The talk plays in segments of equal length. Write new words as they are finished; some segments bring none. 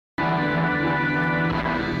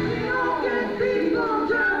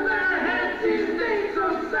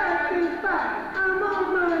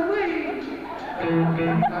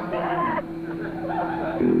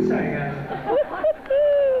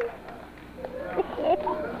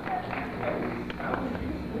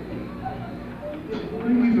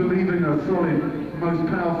solid, most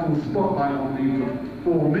powerful spotlight on me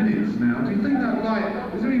for 4 minutes now. Do you think that light,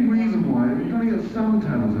 is there any reason why? You've only got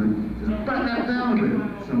suntails in it. Just back that down a bit,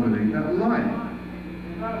 somebody, that light.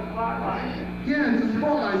 Yeah, it's a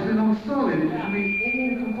spotlight, it's been on solid for me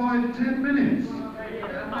all for 5-10 minutes.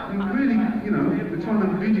 And really, you know, we're trying to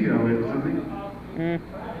video it or something.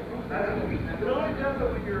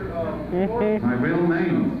 My real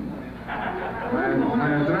name. My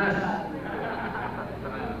address.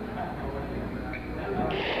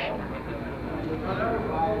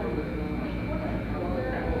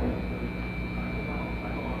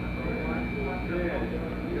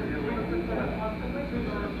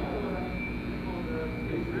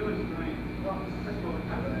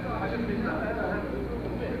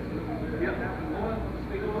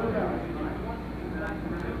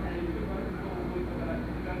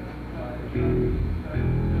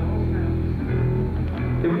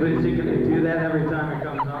 Is he going to do that every time it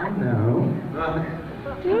comes on? No.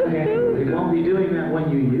 It won't be doing that when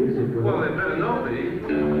you use it. Well, it better not be.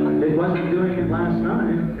 It wasn't doing it last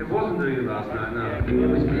night. It wasn't doing it last night, no. It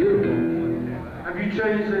was beautiful. Have you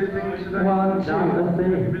changed anything today? Well, not a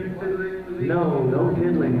thing. No, no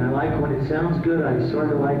fiddling. I like when it sounds good. I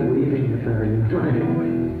sort of like leaving it there.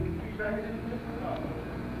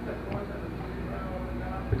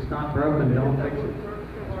 If it's not broken, don't fix it.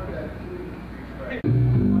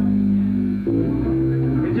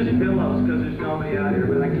 It just billows because there's nobody out here,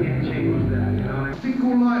 but I can't change that, you know. A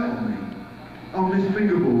single light on me, on this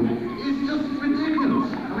fingerboard, it's just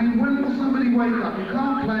ridiculous. I mean, when will somebody wake up? You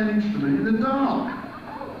can't play an instrument in the dark.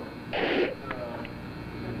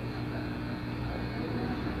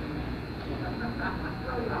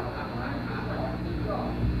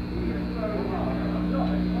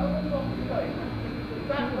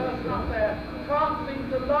 That person up there can't seem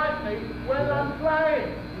to like me when I'm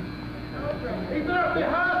playing. He's at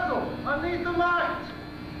rehearsal. I need the light.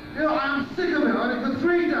 You know, I'm sick of it. For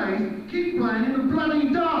 3 days, keep playing in the bloody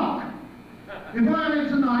dark. If I have it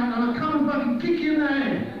tonight, I'll come and fucking kick you in the head